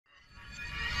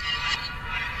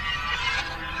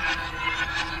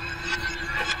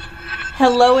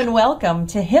Hello and welcome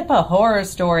to HIPAA Horror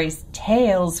Stories,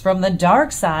 Tales from the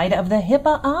Dark Side of the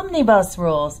HIPAA Omnibus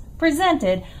Rules,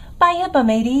 presented by HIPAA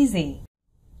Made Easy.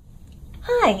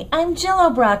 Hi, I'm Jill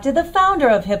O'Brocta, the founder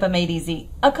of HIPAA Made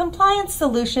Easy, a compliance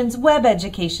solutions web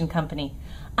education company.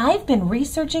 I've been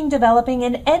researching, developing,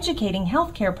 and educating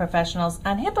healthcare professionals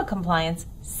on HIPAA compliance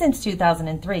since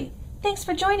 2003. Thanks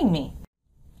for joining me.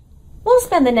 We'll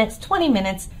spend the next 20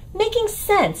 minutes making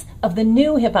sense of the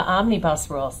new HIPAA Omnibus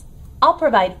Rules. I'll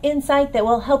provide insight that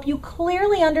will help you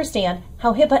clearly understand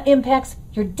how HIPAA impacts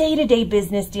your day-to-day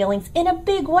business dealings in a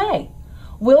big way.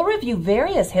 We'll review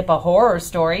various HIPAA horror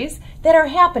stories that are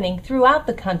happening throughout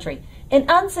the country in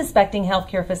unsuspecting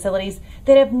healthcare facilities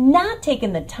that have not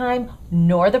taken the time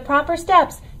nor the proper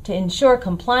steps to ensure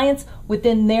compliance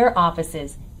within their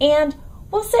offices. And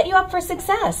we'll set you up for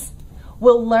success.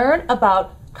 We'll learn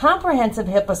about comprehensive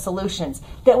HIPAA solutions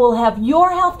that will have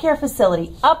your healthcare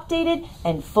facility updated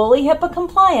and fully HIPAA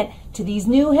compliant to these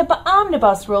new HIPAA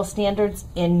Omnibus Rule standards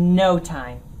in no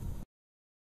time.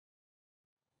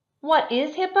 What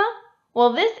is HIPAA?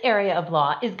 Well, this area of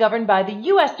law is governed by the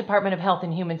U.S. Department of Health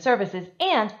and Human Services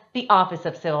and the Office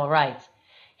of Civil Rights.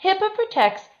 HIPAA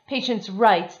protects patients'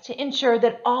 rights to ensure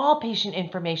that all patient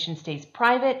information stays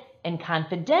private and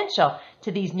confidential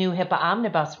to these new HIPAA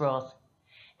Omnibus Rules.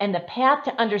 And the path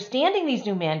to understanding these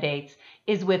new mandates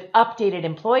is with updated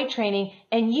employee training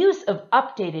and use of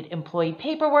updated employee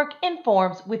paperwork and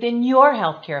forms within your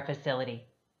healthcare facility.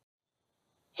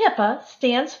 HIPAA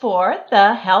stands for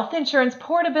the Health Insurance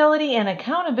Portability and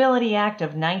Accountability Act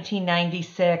of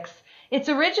 1996. Its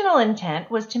original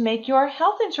intent was to make your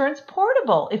health insurance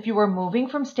portable if you were moving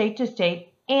from state to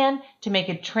state and to make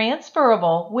it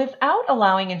transferable without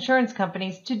allowing insurance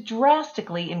companies to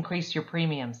drastically increase your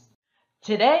premiums.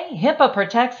 Today, HIPAA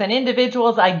protects an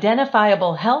individual's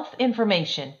identifiable health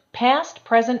information, past,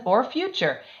 present, or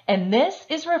future, and this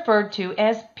is referred to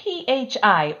as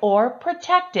PHI, or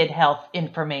Protected Health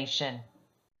Information.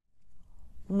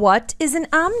 What is an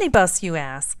omnibus, you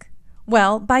ask?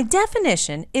 Well, by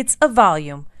definition, it's a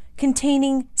volume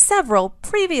containing several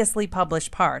previously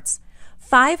published parts.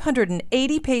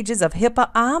 580 pages of HIPAA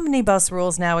omnibus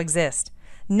rules now exist.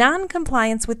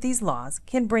 Non-compliance with these laws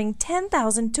can bring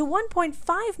 $10,000 to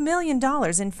 $1.5 million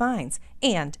in fines.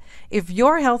 And if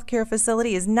your healthcare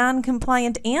facility is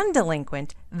non-compliant and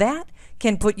delinquent, that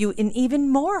can put you in even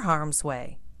more harm's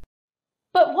way.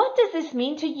 But what does this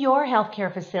mean to your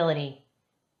healthcare facility?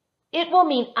 It will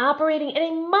mean operating at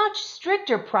a much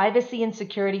stricter privacy and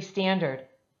security standard.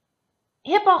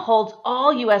 HIPAA holds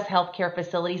all U.S. healthcare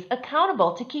facilities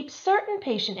accountable to keep certain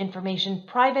patient information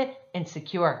private and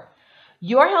secure.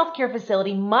 Your healthcare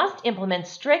facility must implement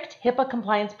strict HIPAA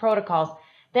compliance protocols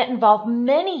that involve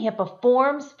many HIPAA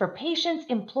forms for patients,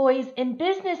 employees, and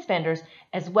business vendors,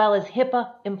 as well as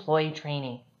HIPAA employee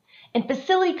training. And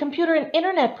facility computer and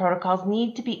internet protocols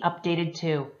need to be updated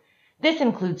too. This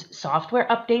includes software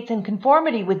updates and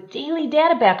conformity with daily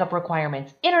data backup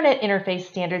requirements, internet interface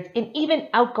standards, and even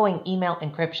outgoing email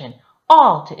encryption,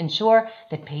 all to ensure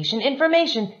that patient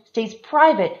information stays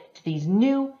private to these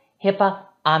new HIPAA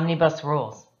Omnibus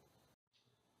Rules.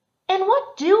 And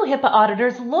what do HIPAA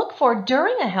auditors look for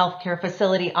during a healthcare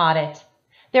facility audit?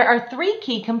 There are three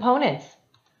key components.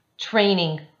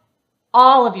 Training.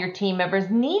 All of your team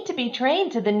members need to be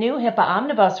trained to the new HIPAA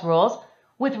Omnibus Rules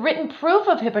with written proof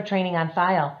of HIPAA training on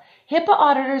file. HIPAA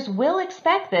auditors will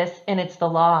expect this, and it's the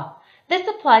law. This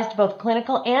applies to both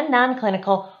clinical and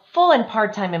non-clinical, full and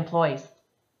part-time employees.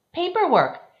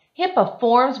 Paperwork. HIPAA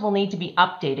forms will need to be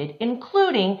updated,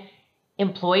 including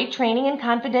employee training and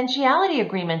confidentiality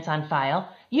agreements on file,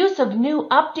 use of new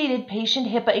updated patient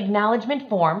HIPAA acknowledgement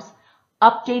forms,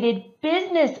 updated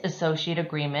business associate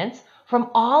agreements from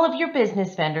all of your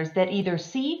business vendors that either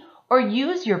see or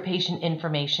use your patient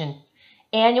information,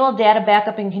 annual data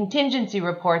backup and contingency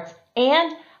reports,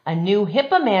 and a new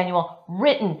HIPAA manual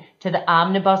written to the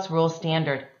Omnibus Rule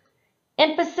standard.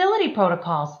 And facility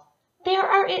protocols. There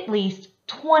are at least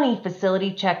 20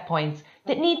 facility checkpoints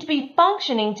that need to be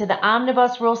functioning to the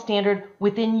Omnibus Rule standard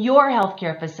within your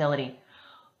healthcare facility.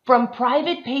 From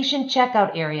private patient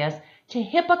checkout areas to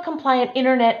HIPAA-compliant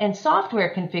internet and software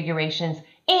configurations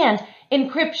and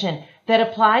encryption that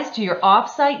applies to your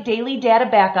off-site daily data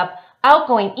backup,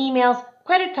 outgoing emails,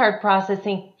 credit card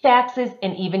processing, faxes,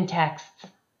 and even texts.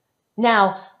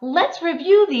 Now, let's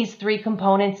review these three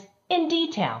components in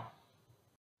detail.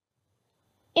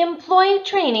 Employee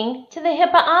training to the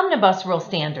HIPAA Omnibus Rule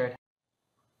standard.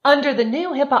 Under the new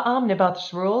HIPAA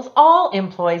Omnibus Rules, all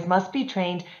employees must be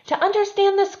trained to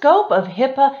understand the scope of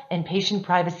HIPAA and patient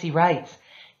privacy rights.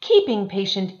 Keeping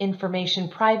patient information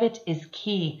private is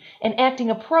key, and acting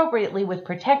appropriately with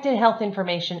protected health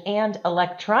information and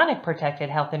electronic protected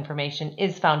health information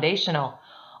is foundational.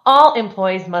 All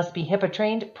employees must be HIPAA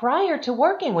trained prior to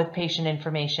working with patient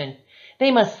information.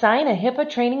 They must sign a HIPAA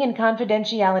training and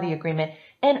confidentiality agreement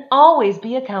and always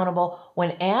be accountable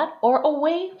when at or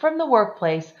away from the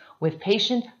workplace with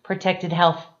patient-protected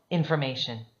health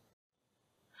information.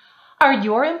 Are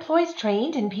your employees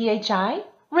trained in PHI?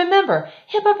 Remember,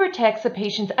 HIPAA protects a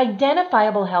patient's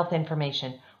identifiable health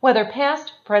information, whether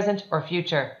past, present, or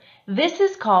future. This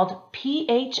is called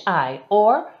PHI,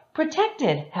 or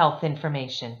Protected Health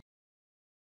Information.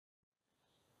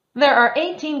 There are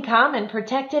 18 common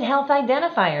protected health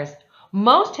identifiers.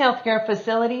 Most healthcare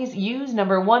facilities use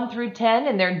number 1 through 10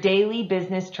 in their daily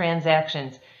business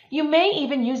transactions. You may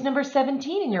even use number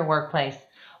 17 in your workplace.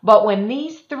 But when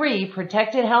these 3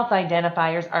 protected health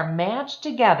identifiers are matched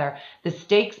together, the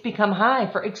stakes become high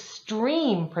for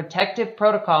extreme protective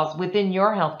protocols within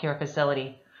your healthcare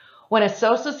facility. When a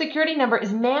Social Security number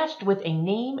is matched with a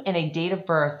name and a date of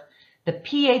birth, the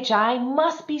PHI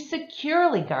must be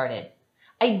securely guarded.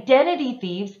 Identity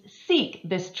thieves seek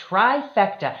this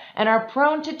trifecta and are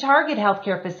prone to target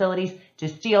healthcare facilities to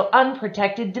steal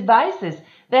unprotected devices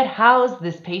that house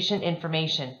this patient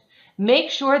information.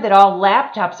 Make sure that all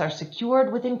laptops are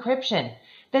secured with encryption,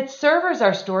 that servers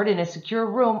are stored in a secure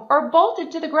room or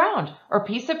bolted to the ground or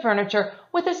piece of furniture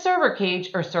with a server cage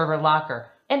or server locker.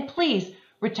 And please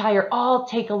retire all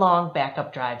take-along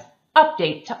backup drives.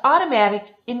 Update to automatic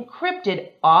encrypted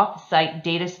off-site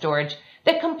data storage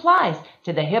that complies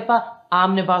to the HIPAA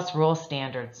Omnibus rule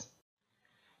standards.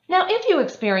 Now, if you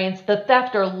experience the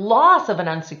theft or loss of an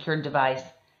unsecured device,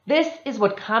 this is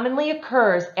what commonly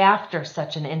occurs after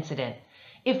such an incident.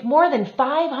 If more than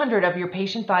 500 of your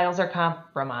patient files are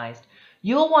compromised,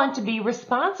 you'll want to be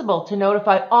responsible to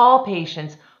notify all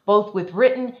patients, both with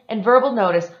written and verbal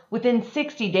notice, within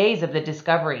 60 days of the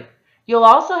discovery. You'll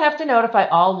also have to notify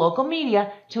all local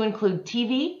media, to include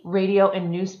TV, radio, and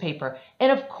newspaper.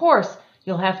 And of course,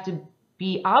 you'll have to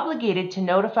be obligated to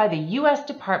notify the U.S.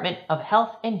 Department of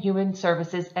Health and Human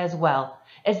Services as well,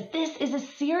 as this is a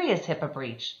serious HIPAA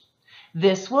breach.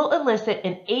 This will elicit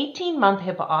an 18-month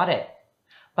HIPAA audit.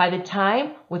 By the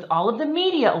time, with all of the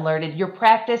media alerted, your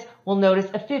practice will notice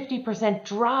a 50%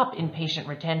 drop in patient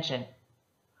retention.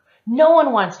 No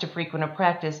one wants to frequent a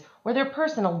practice where their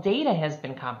personal data has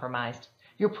been compromised.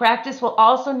 Your practice will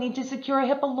also need to secure a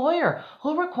HIPAA lawyer who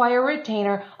will require a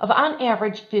retainer of on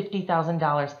average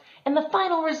 $50,000. And the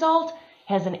final result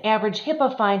has an average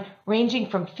HIPAA fine ranging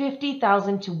from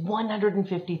 $50,000 to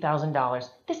 $150,000.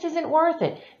 This isn't worth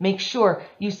it. Make sure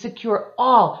you secure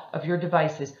all of your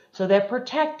devices so they're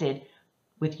protected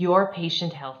with your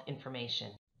patient health information.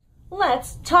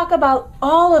 Let's talk about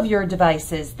all of your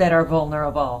devices that are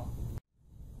vulnerable.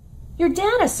 Your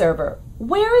data server,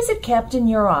 where is it kept in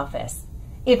your office?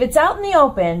 If it's out in the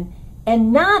open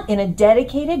and not in a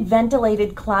dedicated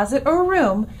ventilated closet or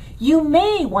room, you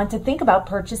may want to think about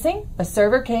purchasing a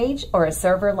server cage or a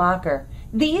server locker.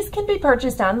 These can be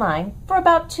purchased online for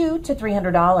about $200 to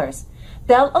 $300.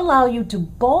 They'll allow you to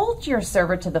bolt your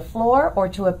server to the floor or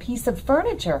to a piece of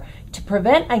furniture to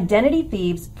prevent identity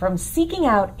thieves from seeking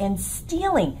out and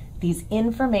stealing these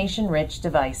information-rich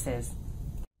devices.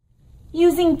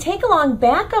 Using take-along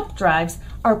backup drives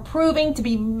are proving to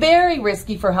be very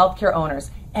risky for healthcare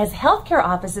owners, as healthcare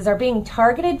offices are being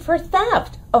targeted for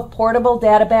theft of portable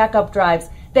data backup drives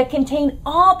that contain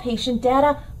all patient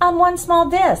data on one small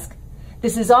disk.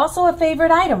 This is also a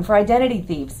favorite item for identity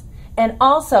thieves, and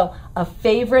also a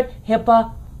favorite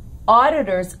HIPAA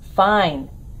auditor's fine.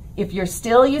 If you're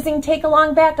still using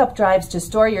take-along backup drives to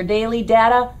store your daily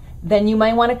data, then you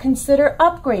might want to consider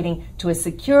upgrading to a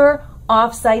secure,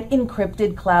 off-site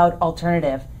encrypted cloud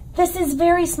alternative. This is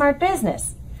very smart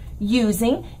business.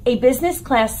 Using a business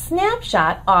class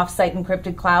snapshot off-site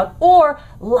encrypted cloud or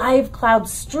live cloud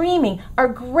streaming are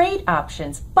great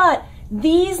options, but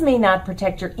these may not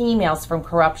protect your emails from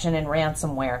corruption and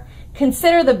ransomware.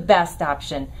 Consider the best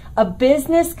option, a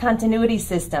business continuity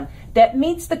system that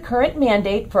meets the current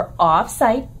mandate for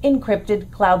off-site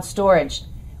encrypted cloud storage,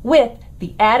 with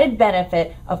the added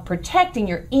benefit of protecting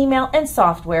your email and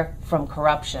software from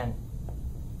corruption.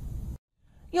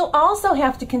 You'll also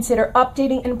have to consider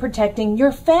updating and protecting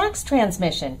your fax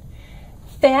transmission.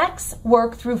 Fax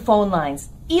work through phone lines.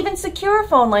 Even secure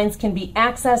phone lines can be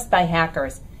accessed by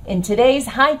hackers. In today's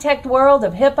high-tech world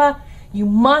of HIPAA, you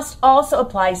must also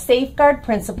apply safeguard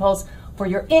principles for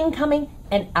your incoming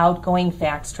and outgoing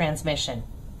fax transmission.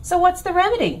 So what's the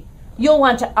remedy? You'll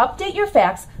want to update your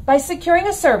fax by securing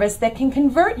a service that can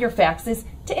convert your faxes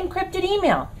to encrypted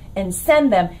email and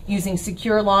send them using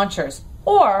secure launchers.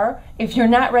 Or, if you're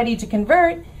not ready to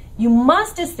convert, you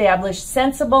must establish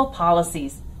sensible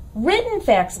policies. Written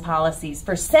fax policies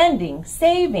for sending,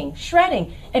 saving,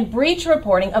 shredding, and breach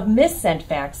reporting of missent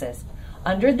faxes.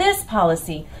 Under this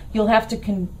policy, you'll have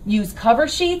to use cover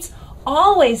sheets,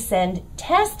 always send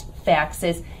test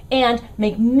faxes, and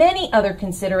make many other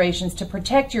considerations to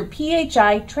protect your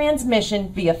PHI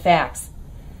transmission via fax.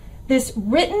 This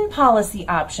written policy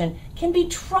option can be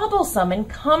troublesome and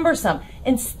cumbersome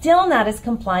and still not as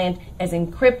compliant as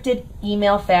encrypted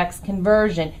email fax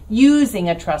conversion using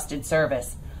a trusted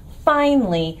service.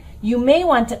 Finally, you may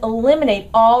want to eliminate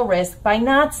all risk by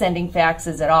not sending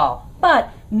faxes at all, but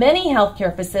many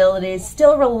healthcare facilities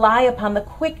still rely upon the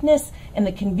quickness and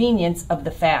the convenience of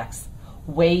the fax.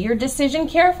 Weigh your decision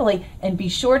carefully and be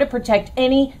sure to protect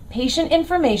any patient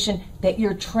information that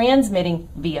you're transmitting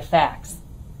via fax.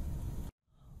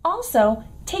 Also,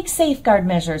 take safeguard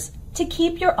measures to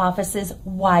keep your office's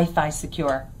Wi-Fi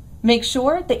secure. Make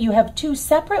sure that you have 2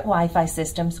 separate Wi-Fi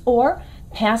systems or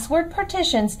password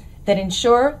partitions that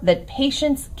ensure that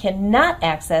patients cannot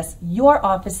access your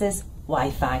office's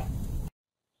Wi-Fi.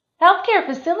 Healthcare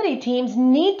facility teams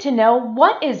need to know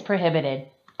what is prohibited.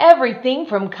 Everything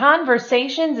from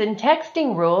conversations and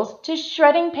texting rules to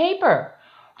shredding paper.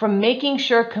 From making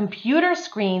sure computer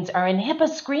screens are in HIPAA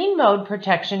screen mode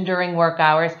protection during work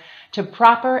hours to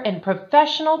proper and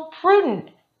professional, prudent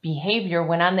behavior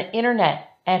when on the internet,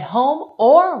 at home,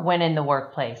 or when in the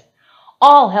workplace.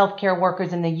 All healthcare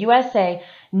workers in the USA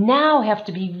now have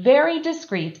to be very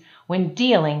discreet when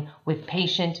dealing with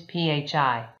patient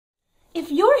PHI. If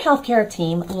your healthcare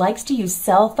team likes to use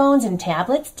cell phones and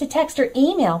tablets to text or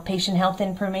email patient health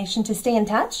information to stay in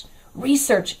touch,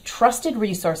 research trusted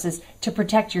resources to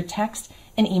protect your text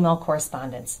and email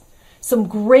correspondence. Some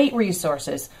great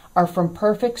resources are from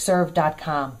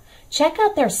perfectserve.com. Check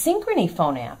out their Synchrony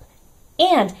phone app.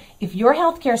 And if your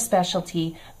healthcare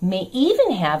specialty may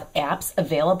even have apps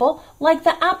available like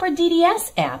the Opera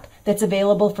DDS app that's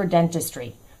available for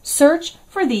dentistry. Search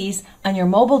for these on your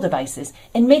mobile devices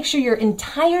and make sure your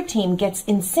entire team gets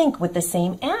in sync with the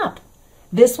same app.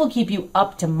 This will keep you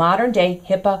up to modern-day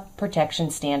HIPAA protection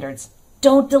standards.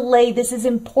 Don't delay, this is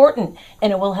important,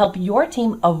 and it will help your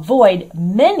team avoid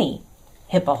many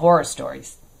HIPAA horror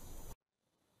stories.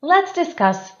 Let's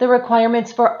discuss the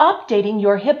requirements for updating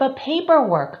your HIPAA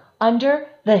paperwork under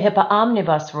the HIPAA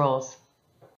Omnibus rules.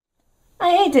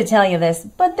 I hate to tell you this,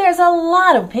 but there's a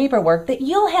lot of paperwork that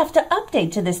you'll have to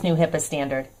update to this new HIPAA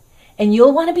standard. And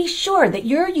you'll want to be sure that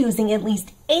you're using at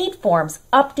least 8 forms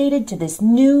updated to this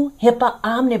new HIPAA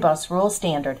Omnibus rule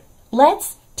standard.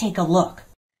 Let's take a look.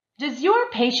 Does your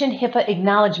patient HIPAA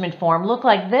acknowledgement form look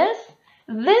like this?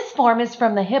 This form is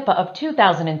from the HIPAA of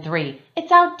 2003.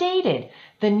 It's outdated.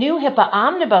 The new HIPAA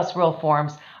Omnibus rule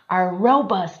forms are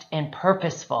robust and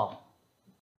purposeful.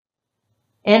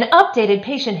 An updated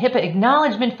patient HIPAA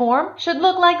acknowledgement form should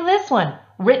look like this one,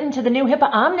 written to the new HIPAA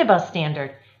Omnibus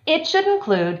standard. It should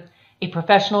include a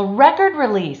professional record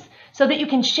release so that you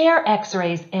can share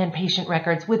x-rays and patient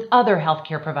records with other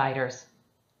healthcare providers.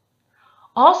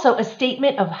 Also, a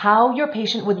statement of how your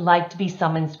patient would like to be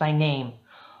summoned by name.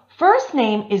 First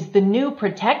name is the new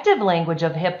protective language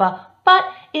of HIPAA, but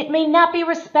it may not be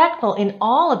respectful in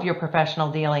all of your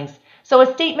professional dealings. So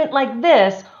a statement like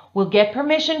this will get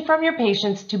permission from your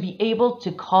patients to be able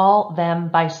to call them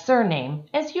by surname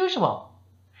as usual.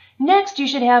 Next, you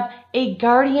should have a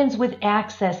Guardians with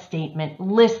Access statement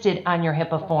listed on your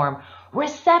HIPAA form.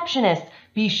 Receptionists,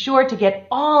 be sure to get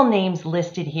all names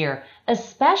listed here,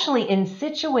 especially in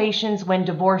situations when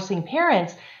divorcing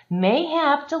parents may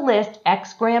have to list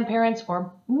ex-grandparents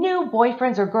or new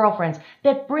boyfriends or girlfriends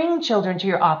that bring children to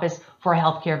your office for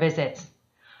healthcare visits.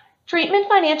 Treatment,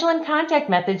 financial, and contact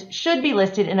methods should be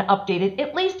listed and updated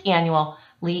at least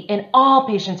annually, and all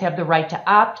patients have the right to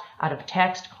opt out of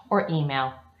text or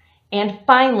email. And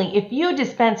finally, if you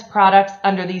dispense products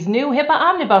under these new HIPAA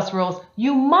Omnibus rules,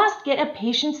 you must get a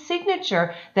patient's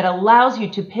signature that allows you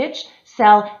to pitch,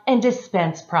 sell, and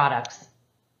dispense products.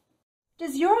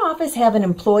 Does your office have an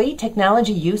employee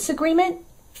technology use agreement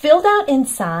filled out and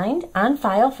signed on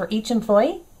file for each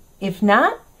employee? If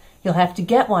not, you'll have to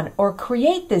get one or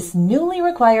create this newly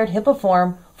required HIPAA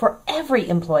form for every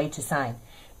employee to sign.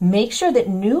 Make sure that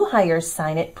new hires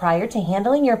sign it prior to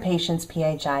handling your patient's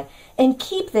PHI, and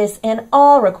keep this and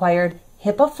all required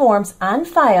HIPAA forms on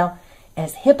file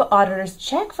as HIPAA auditors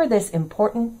check for this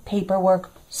important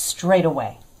paperwork straight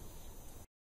away.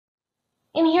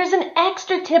 And here here's an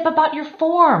extra tip about your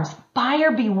forms.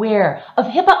 Buyer beware of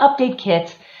HIPAA update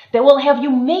kits that will have you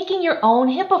making your own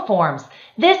HIPAA forms.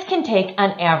 This can take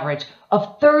an average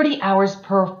of 30 hours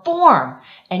per form,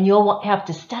 and you'll have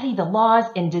to study the laws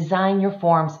and design your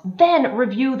forms, then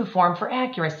review the form for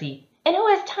accuracy. And who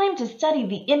has time to study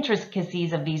the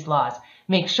intricacies of these laws?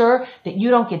 Make sure that you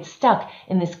don't get stuck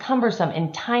in this cumbersome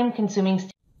and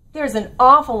time-consuming There's an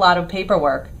awful lot of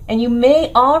paperwork, and you may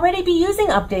already be using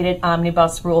updated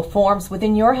Omnibus rule forms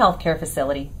within your healthcare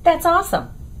facility. That's awesome.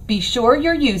 Be sure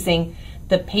you're using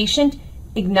the patient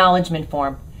acknowledgement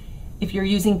form. If you're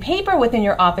using paper within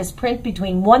your office, print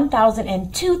between 1,000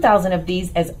 and 2,000 of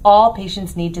these, as all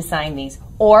patients need to sign these,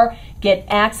 or get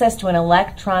access to an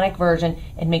electronic version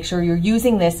and make sure you're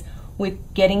using this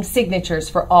with getting signatures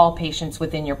for all patients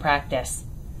within your practice.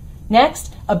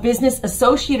 Next, a business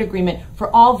associate agreement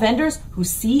for all vendors who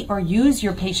see or use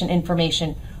your patient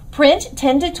information. Print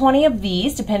 10 to 20 of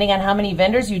these, depending on how many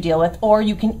vendors you deal with, or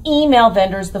you can email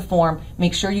vendors the form.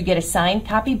 Make sure you get a signed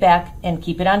copy back and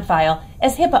keep it on file,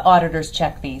 as HIPAA auditors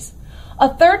check these.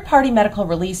 A third-party medical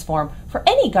release form for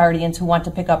any guardians who want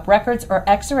to pick up records or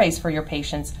x-rays for your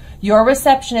patients. Your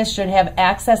receptionist should have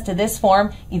access to this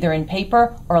form either in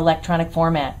paper or electronic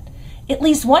format. At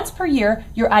least once per year,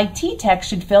 your IT tech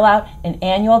should fill out an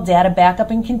annual data backup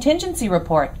and contingency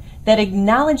report that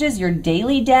acknowledges your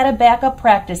daily data backup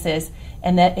practices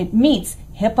and that it meets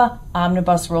HIPAA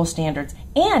Omnibus rule standards,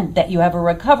 and that you have a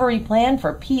recovery plan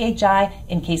for PHI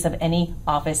in case of any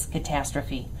office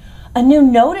catastrophe. A new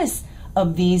notice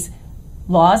of these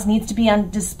laws needs to be on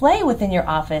display within your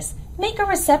office. Make a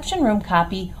reception room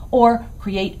copy or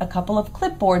create a couple of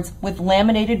clipboards with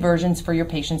laminated versions for your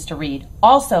patients to read.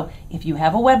 Also, if you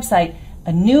have a website,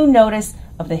 a new notice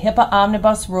of the HIPAA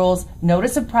Omnibus rules,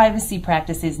 notice of privacy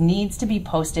practices needs to be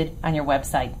posted on your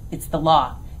website. It's the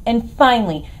law. And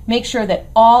finally, make sure that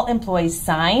all employees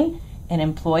sign an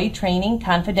employee training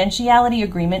confidentiality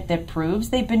agreement that proves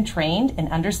they've been trained and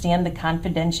understand the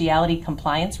confidentiality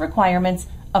compliance requirements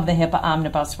of the HIPAA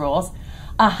Omnibus rules,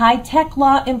 a high-tech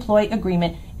law employee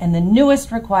agreement, and the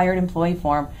newest required employee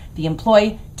form, the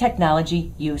Employee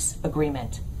Technology Use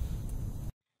Agreement.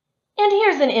 And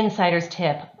here's an insider's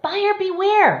tip. Buyer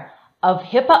beware of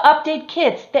HIPAA update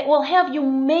kits that will have you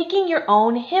making your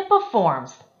own HIPAA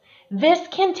forms. This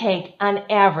can take an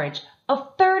average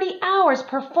of 30 hours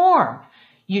per form.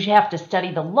 You have to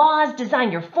study the laws,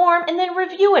 design your form, and then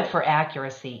review it for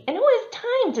accuracy. And who has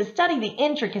time to study the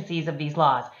intricacies of these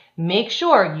laws? Make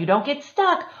sure you don't get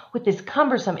stuck with this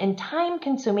cumbersome and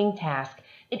time-consuming task.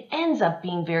 It ends up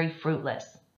being very fruitless.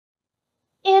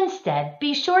 Instead,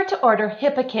 be sure to order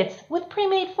HIPAA kits with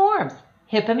pre-made forms.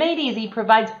 HIPAA Made Easy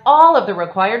provides all of the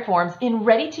required forms in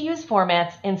ready-to-use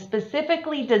formats and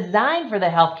specifically designed for the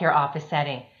healthcare office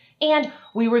setting. And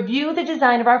we review the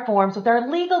design of our forms with our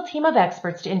legal team of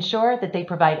experts to ensure that they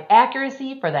provide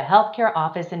accuracy for the healthcare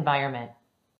office environment.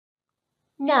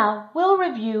 Now, we'll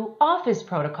review office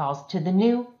protocols to the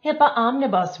new HIPAA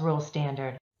Omnibus rule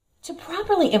standard. To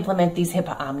properly implement these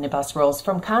HIPAA Omnibus rules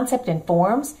from concept and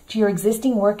forms to your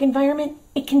existing work environment,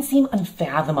 it can seem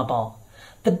unfathomable.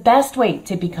 The best way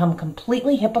to become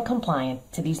completely HIPAA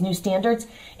compliant to these new standards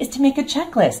is to make a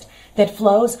checklist that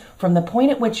flows from the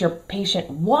point at which your patient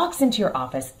walks into your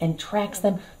office and tracks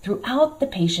them throughout the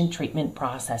patient treatment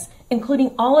process,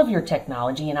 including all of your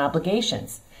technology and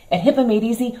obligations. At HIPAA Made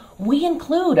Easy, we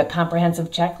include a comprehensive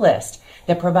checklist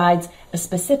that provides a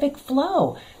specific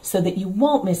flow so that you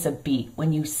won't miss a beat.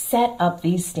 When you set up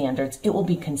these standards, it will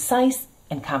be concise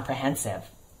and comprehensive.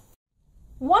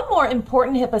 One more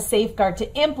important HIPAA safeguard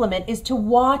to implement is to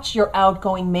watch your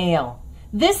outgoing mail.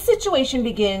 This situation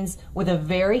begins with a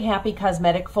very happy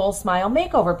cosmetic full smile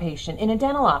makeover patient in a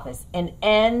dental office and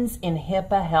ends in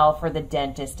HIPAA hell for the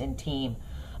dentist and team.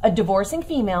 A divorcing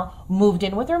female moved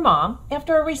in with her mom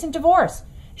after a recent divorce.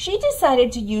 She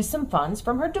decided to use some funds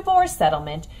from her divorce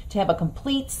settlement to have a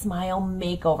complete smile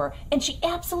makeover, and she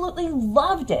absolutely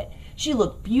loved it. She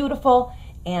looked beautiful,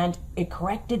 and it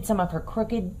corrected some of her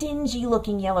crooked,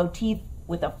 dingy-looking yellow teeth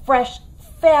with a fresh,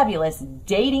 fabulous,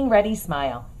 dating-ready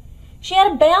smile. She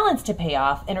had a balance to pay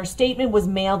off, and her statement was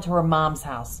mailed to her mom's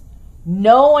house.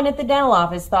 No one at the dental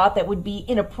office thought that would be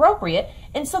inappropriate,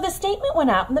 and so the statement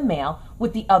went out in the mail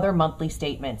with the other monthly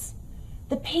statements.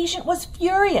 The patient was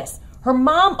furious. Her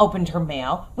mom opened her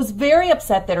mail, was very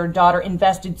upset that her daughter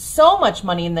invested so much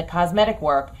money in the cosmetic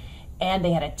work, and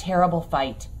they had a terrible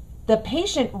fight. The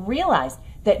patient realized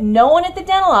that no one at the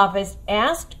dental office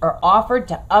asked or offered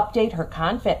to update her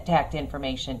contact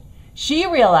information. She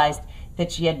realized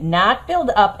that she had not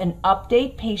filled up an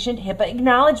update patient HIPAA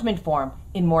acknowledgement form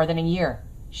in more than a year.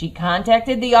 She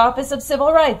contacted the Office of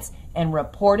Civil Rights and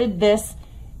reported this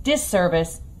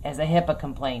disservice as a HIPAA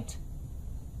complaint.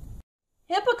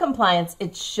 HIPAA compliance,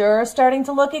 it's sure starting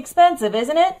to look expensive,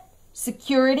 isn't it?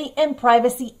 Security and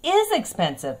privacy is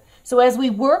expensive. So as we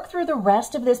work through the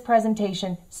rest of this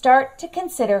presentation, start to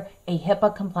consider a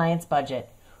HIPAA compliance budget.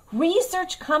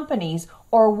 Research companies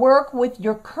or work with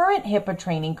your current HIPAA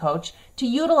training coach to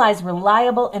utilize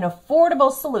reliable and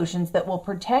affordable solutions that will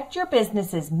protect your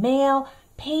business's mail,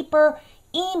 paper,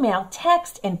 email,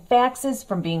 text, and faxes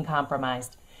from being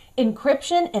compromised.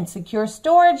 Encryption and secure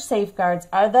storage safeguards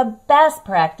are the best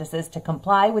practices to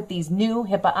comply with these new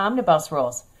HIPAA Omnibus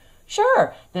rules.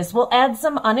 Sure, this will add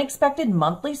some unexpected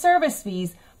monthly service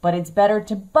fees, but it's better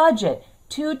to budget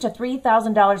 $2,000 to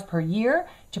 $3,000 per year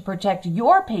to protect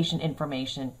your patient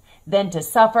information than to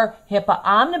suffer HIPAA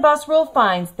Omnibus rule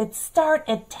fines that start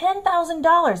at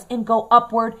 $10,000 and go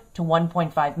upward to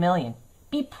 $1.5 million.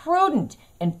 Be prudent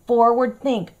and forward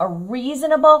think a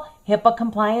reasonable HIPAA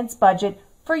compliance budget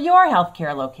for your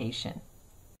healthcare location.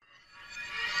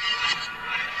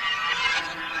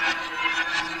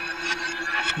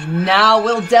 Now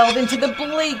we'll delve into the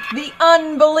bleak, the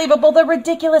unbelievable, the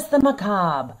ridiculous, the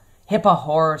macabre. HIPAA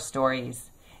horror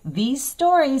stories. These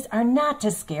stories are not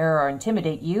to scare or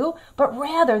intimidate you, but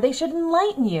rather they should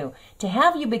enlighten you to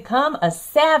have you become a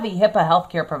savvy HIPAA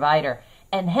healthcare provider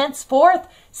and henceforth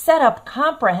set up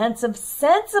comprehensive,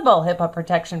 sensible HIPAA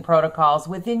protection protocols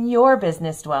within your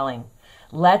business dwelling.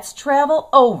 Let's travel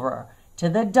over to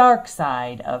the dark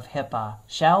side of HIPAA,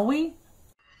 shall we?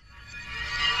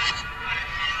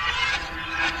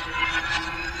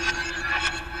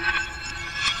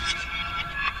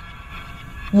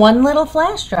 One little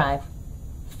flash drive.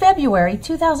 February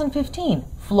 2015,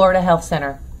 Florida Health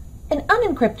Center. An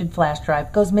unencrypted flash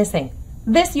drive goes missing.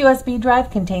 This USB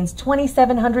drive contains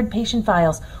 2,700 patient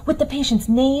files with the patient's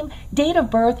name, date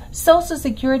of birth, social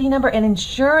security number, and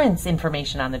insurance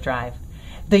information on the drive.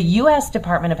 The U.S.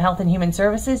 Department of Health and Human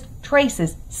Services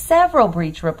traces several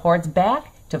breach reports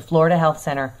back to Florida Health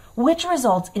Center, which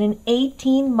results in an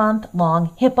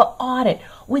 18-month-long HIPAA audit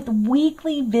with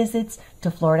weekly visits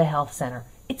to Florida Health Center.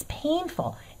 It's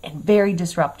painful and very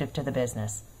disruptive to the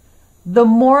business. The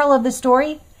moral of the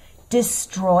story?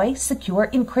 Destroy, secure,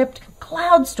 encrypt,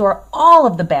 cloud store all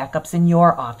of the backups in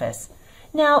your office.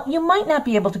 Now, you might not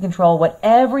be able to control what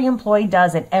every employee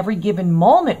does at every given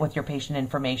moment with your patient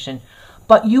information,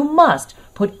 but you must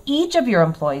put each of your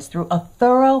employees through a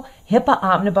thorough HIPAA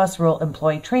Omnibus Rule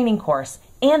employee training course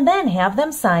and then have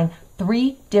them sign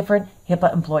 3 different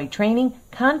HIPAA employee training,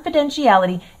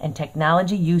 confidentiality, and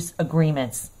technology use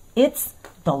agreements. It's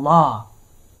the law.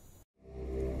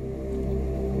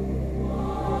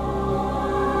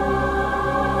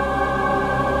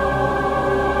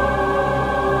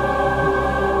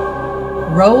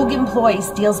 Rogue employee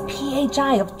steals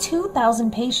PHI of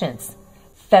 2,000 patients.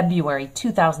 February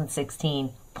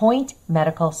 2016, Point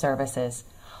Medical Services.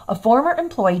 A former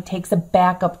employee takes a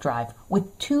backup drive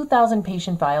with 2,000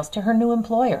 patient files to her new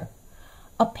employer.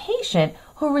 A patient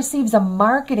who receives a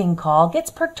marketing call gets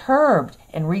perturbed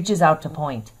and reaches out to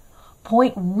Point.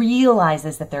 Point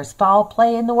realizes that there's foul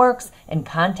play in the works and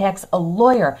contacts a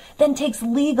lawyer, then takes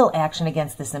legal action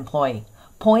against this employee.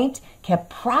 Point kept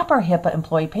proper HIPAA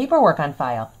employee paperwork on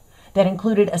file that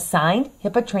included a signed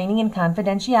HIPAA training and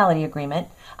confidentiality agreement,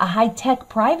 a high-tech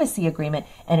privacy agreement,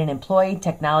 and an employee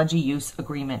technology use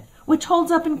agreement, which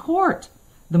holds up in court.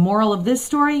 The moral of this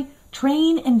story?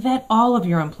 Train and vet all of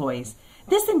your employees.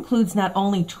 This includes not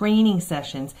only training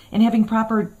sessions and having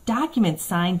proper documents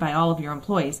signed by all of your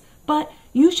employees, but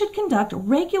you should conduct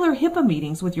regular HIPAA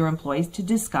meetings with your employees to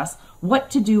discuss what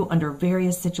to do under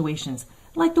various situations,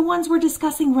 like the ones we're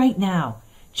discussing right now.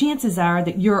 Chances are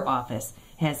that your office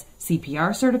has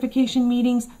CPR certification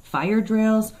meetings, fire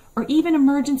drills, or even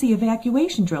emergency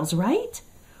evacuation drills, right?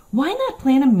 Why not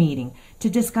plan a meeting to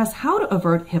discuss how to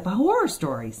avert HIPAA horror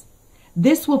stories?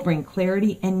 This will bring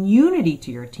clarity and unity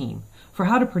to your team for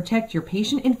how to protect your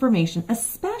patient information,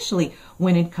 especially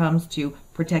when it comes to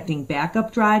protecting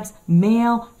backup drives,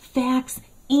 mail, fax,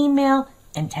 email,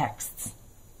 and texts.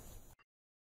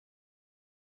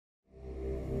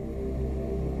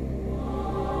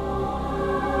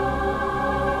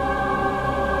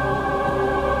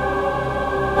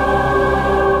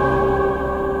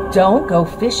 Don't go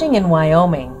fishing in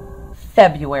Wyoming.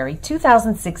 February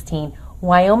 2016,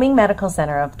 Wyoming Medical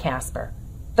Center of Casper.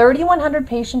 3,100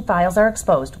 patient files are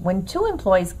exposed when 2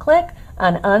 employees click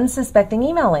on unsuspecting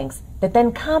email links that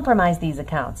then compromise these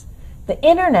accounts. The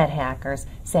internet hackers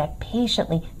sat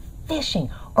patiently fishing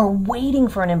or waiting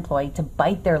for an employee to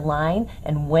bite their line,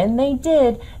 and when they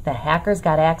did, the hackers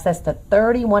got access to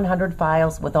 3,100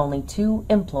 files with only 2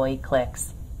 employee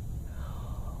clicks.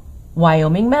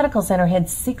 Wyoming Medical Center had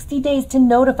 60 days to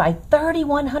notify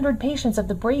 3,100 patients of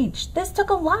the breach. This took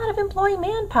a lot of employee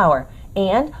manpower.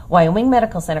 And Wyoming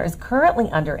Medical Center is currently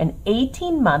under an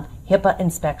 18-month HIPAA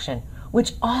inspection,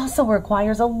 which also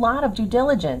requires a lot of due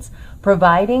diligence,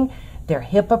 providing their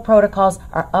HIPAA protocols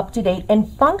are up to date and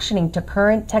functioning to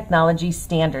current technology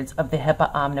standards of the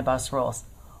HIPAA Omnibus rules.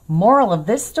 Moral of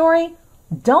this story?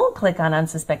 Don't click on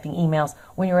unsuspecting emails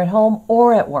when you're at home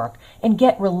or at work, and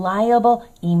get reliable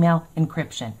email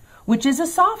encryption, which is a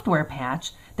software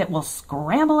patch that will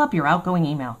scramble up your outgoing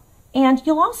email. And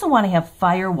you'll also want to have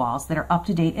firewalls that are up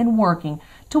to date and working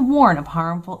to warn of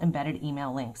harmful embedded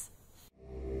email links.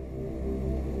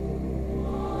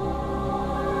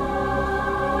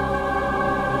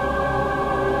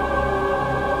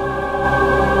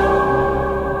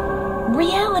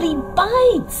 Reality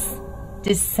bites!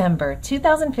 December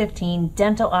 2015,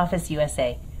 Dental Office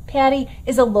USA. Patty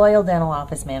is a loyal dental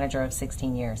office manager of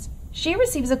 16 years. She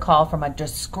receives a call from a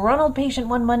disgruntled patient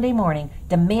one Monday morning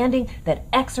demanding that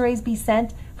x-rays be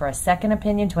sent for a second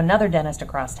opinion to another dentist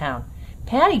across town.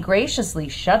 Patty graciously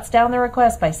shuts down the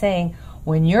request by saying,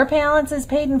 "When your balance is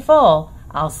paid in full,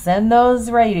 I'll send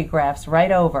those radiographs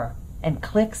right over," and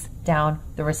clicks down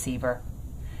the receiver.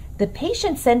 The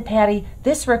patient sent Patty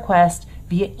this request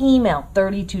via email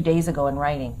 32 days ago in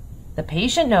writing. The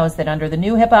patient knows that under the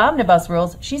new HIPAA Omnibus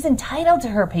rules, she's entitled to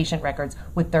her patient records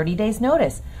with 30 days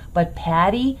notice. But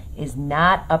Patty is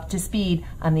not up to speed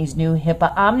on these new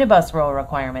HIPAA Omnibus rule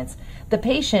requirements. The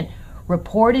patient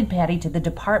reported Patty to the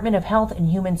Department of Health and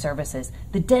Human Services.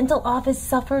 The dental office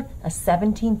suffered a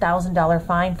 $17,000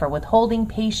 fine for withholding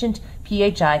patient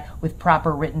PHI with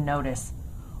proper written notice.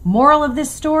 Moral of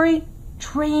this story?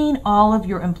 Train all of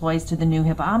your employees to the new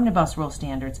HIPAA Omnibus rule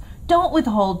standards. Don't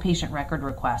withhold patient record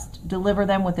requests. Deliver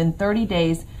them within 30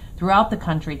 days throughout the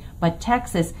country, but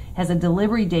Texas has a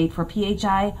delivery date for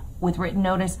PHI with written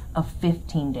notice of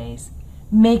 15 days.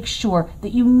 Make sure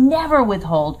that you never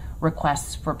withhold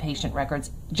requests for patient records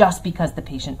just because the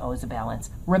patient owes a balance.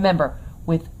 Remember,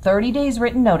 with 30 days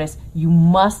written notice, you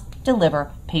must deliver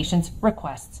patients'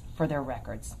 requests for their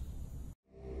records.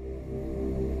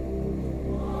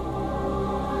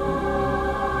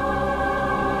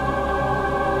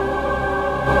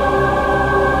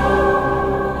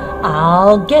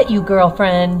 I'll get you,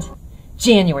 girlfriend.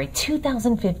 January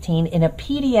 2015, in a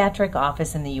pediatric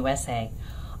office in the USA,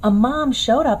 a mom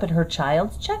showed up at her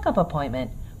child's checkup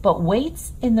appointment, but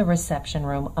waits in the reception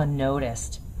room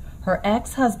unnoticed. Her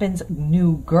ex-husband's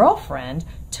new girlfriend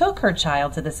took her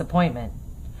child to this appointment.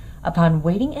 Upon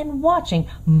waiting and watching,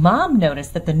 Mom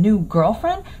noticed that the new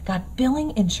girlfriend got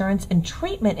billing, insurance, and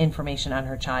treatment information on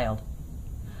her child.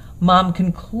 Mom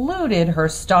concluded her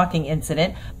stalking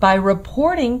incident by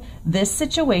reporting this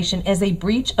situation as a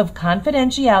breach of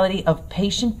confidentiality of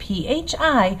patient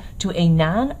PHI to a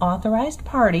non-authorized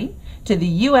party to the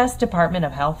U.S. Department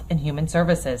of Health and Human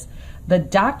Services. The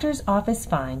doctor's office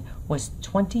fine was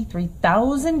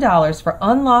 $23,000 for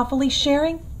unlawfully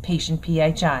sharing patient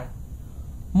PHI.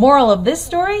 Moral of this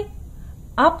story?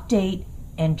 Update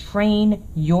and train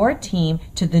your team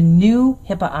to the new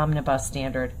HIPAA Omnibus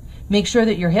standard. Make sure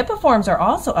that your HIPAA forms are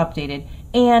also updated,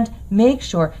 and make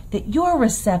sure that your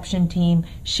reception team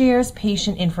shares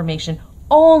patient information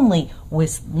only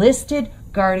with listed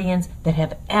guardians that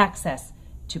have access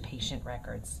to patient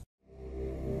records.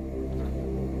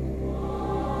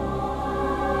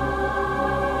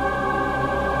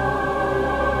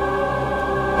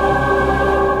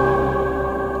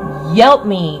 Yelp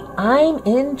me, I'm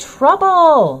in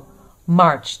trouble.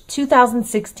 March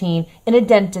 2016, in a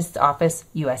dentist's office,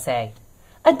 USA.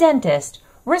 A dentist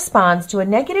responds to a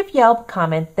negative Yelp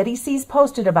comment that he sees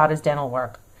posted about his dental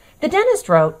work. The dentist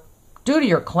wrote, "Due to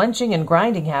your clenching and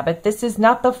grinding habit, this is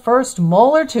not the first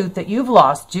molar tooth that you've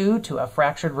lost due to a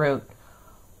fractured root."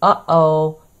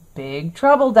 Uh-oh, big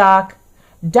trouble, doc.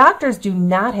 Doctors do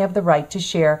not have the right to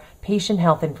share patient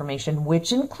health information,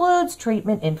 which includes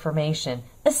treatment information,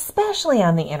 especially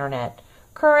on the internet.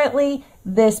 Currently,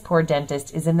 this poor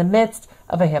dentist is in the midst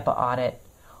of a HIPAA audit.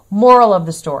 Moral of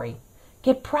the story: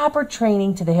 get proper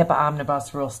training to the HIPAA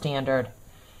Omnibus rule standard.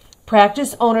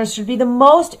 Practice owners should be the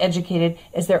most educated,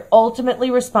 as they're ultimately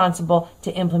responsible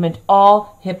to implement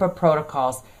all HIPAA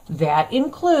protocols that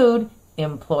include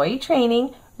employee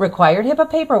training, required HIPAA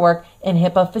paperwork, and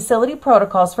HIPAA facility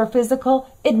protocols for physical,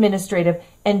 administrative,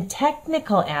 and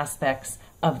technical aspects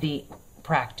of the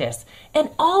practice. And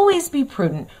always be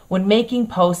prudent when making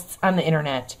posts on the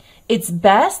internet. It's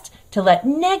best to let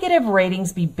negative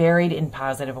ratings be buried in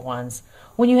positive ones.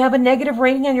 When you have a negative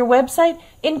rating on your website,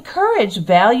 encourage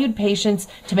valued patients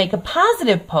to make a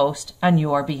positive post on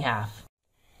your behalf.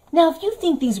 Now, if you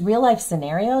think these real-life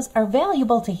scenarios are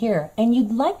valuable to hear and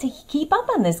you'd like to keep up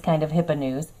on this kind of HIPAA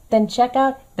news, then check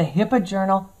out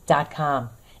thehipaajournal.com.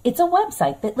 It's a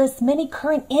website that lists many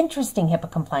current interesting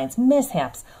HIPAA compliance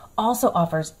mishaps, also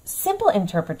offers simple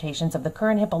interpretations of the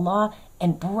current HIPAA law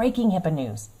and breaking HIPAA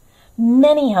news.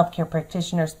 Many healthcare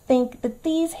practitioners think that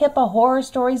these HIPAA horror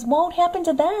stories won't happen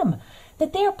to them,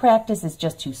 that their practice is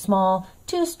just too small,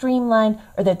 too streamlined,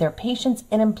 or that their patients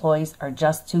and employees are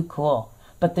just too cool.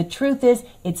 But the truth is,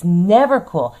 it's never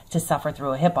cool to suffer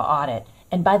through a HIPAA audit.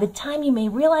 And by the time you may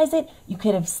realize it, you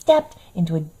could have stepped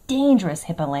into a dangerous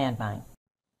HIPAA landmine.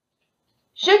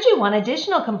 Should you want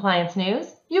additional compliance news,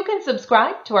 you can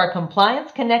subscribe to our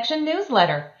Compliance Connection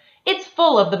newsletter. It's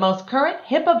full of the most current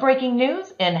HIPAA breaking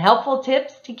news and helpful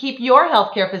tips to keep your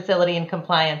healthcare facility in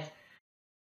compliance.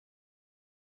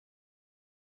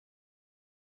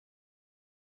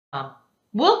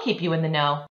 We'll keep you in the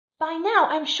know. By now,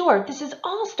 I'm sure this is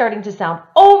all starting to sound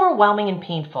overwhelming and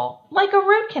painful, like a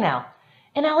root canal.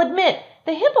 And I'll admit,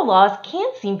 the HIPAA laws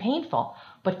can seem painful,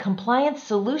 but compliance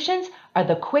solutions are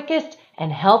the quickest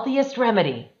and healthiest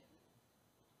remedy.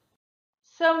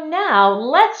 So now,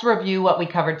 let's review what we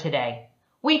covered today.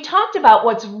 We talked about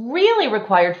what's really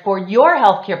required for your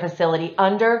healthcare facility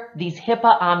under these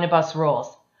HIPAA Omnibus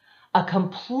rules. A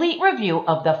complete review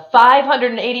of the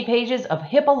 580 pages of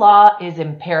HIPAA law is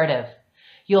imperative.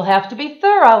 You'll have to be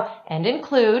thorough and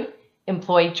include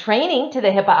employee training to the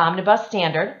HIPAA Omnibus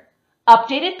standard,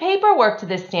 updated paperwork to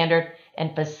this standard,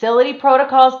 and facility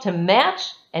protocols to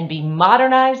match and be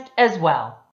modernized as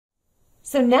well.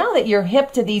 So now that you're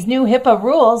hip to these new HIPAA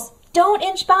rules, don't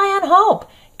inch by on hope.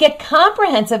 Get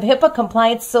comprehensive HIPAA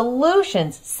compliance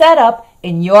solutions set up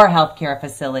in your healthcare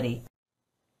facility.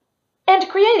 And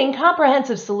creating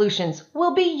comprehensive solutions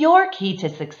will be your key to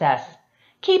success.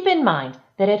 Keep in mind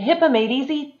that at HIPAA Made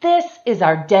Easy, this is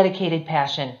our dedicated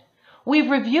passion. We've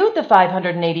reviewed the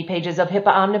 580 pages of HIPAA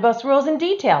Omnibus rules in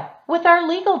detail with our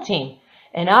legal team,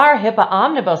 and our HIPAA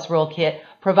Omnibus Rule Kit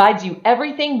provides you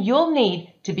everything you'll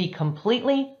need to be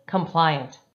completely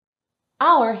compliant.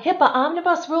 Our HIPAA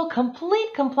Omnibus Rule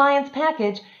Complete Compliance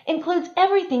Package includes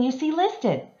everything you see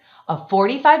listed: a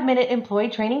 45-minute employee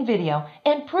training video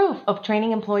and proof of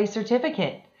training employee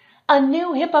certificate, a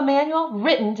new HIPAA manual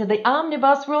written to the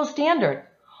Omnibus Rule standard,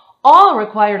 all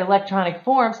required electronic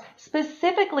forms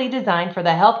specifically designed for the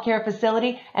healthcare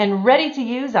facility and ready to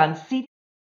use on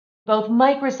both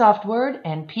Microsoft Word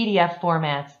and PDF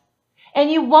formats. And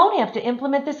you won't have to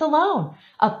implement this alone.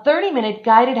 A 30-minute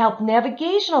guided health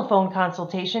navigational phone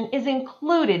consultation is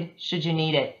included should you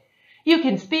need it. You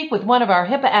can speak with one of our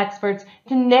HIPAA experts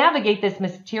to navigate this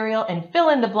material and fill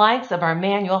in the blanks of our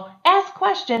manual, ask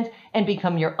questions, and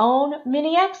become your own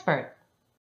mini expert.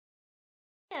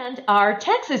 And our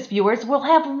Texas viewers will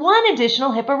have one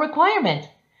additional HIPAA requirement.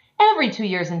 Every 2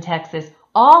 years in Texas,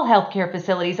 all healthcare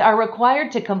facilities are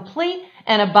required to complete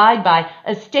and abide by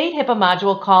a state HIPAA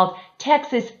module called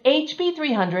Texas HB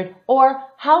 300 or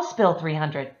House Bill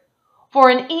 300. For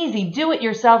an easy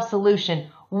do-it-yourself solution,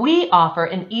 we offer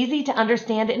an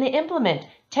easy-to-understand and implement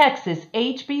Texas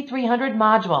HB 300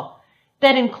 module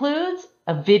that includes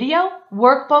a video,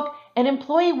 workbook, and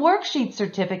employee worksheet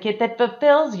certificate that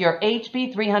fulfills your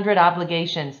HB 300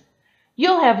 obligations.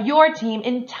 You'll have your team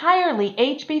entirely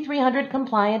HB 300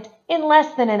 compliant in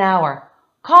less than an hour.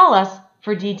 Call us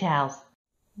for details.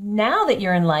 Now that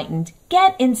you're enlightened,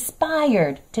 get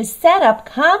inspired to set up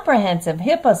comprehensive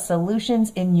HIPAA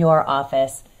solutions in your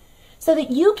office so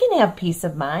that you can have peace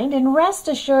of mind and rest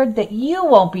assured that you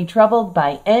won't be troubled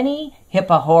by any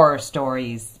HIPAA horror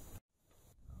stories.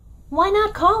 Why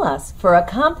not call us for a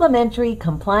complimentary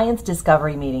compliance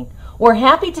discovery meeting? We're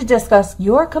happy to discuss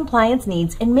your compliance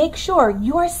needs and make sure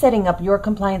you're setting up your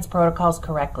compliance protocols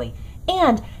correctly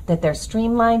and that they're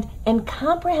streamlined and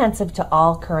comprehensive to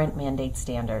all current mandate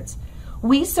standards.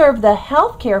 We serve the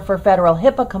healthcare for federal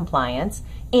HIPAA compliance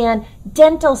and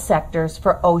dental sectors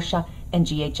for OSHA and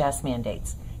GHS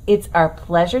mandates. It's our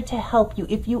pleasure to help you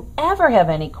if you ever have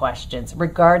any questions,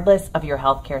 regardless of your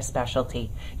healthcare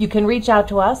specialty. You can reach out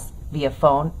to us via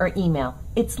phone or email.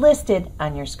 It's listed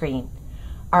on your screen.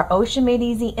 Our OSHA Made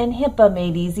Easy and HIPAA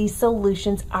Made Easy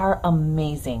solutions are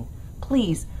amazing.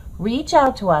 Please reach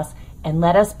out to us and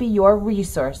let us be your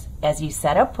resource as you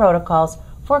set up protocols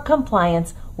for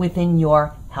compliance within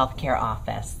your healthcare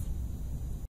office.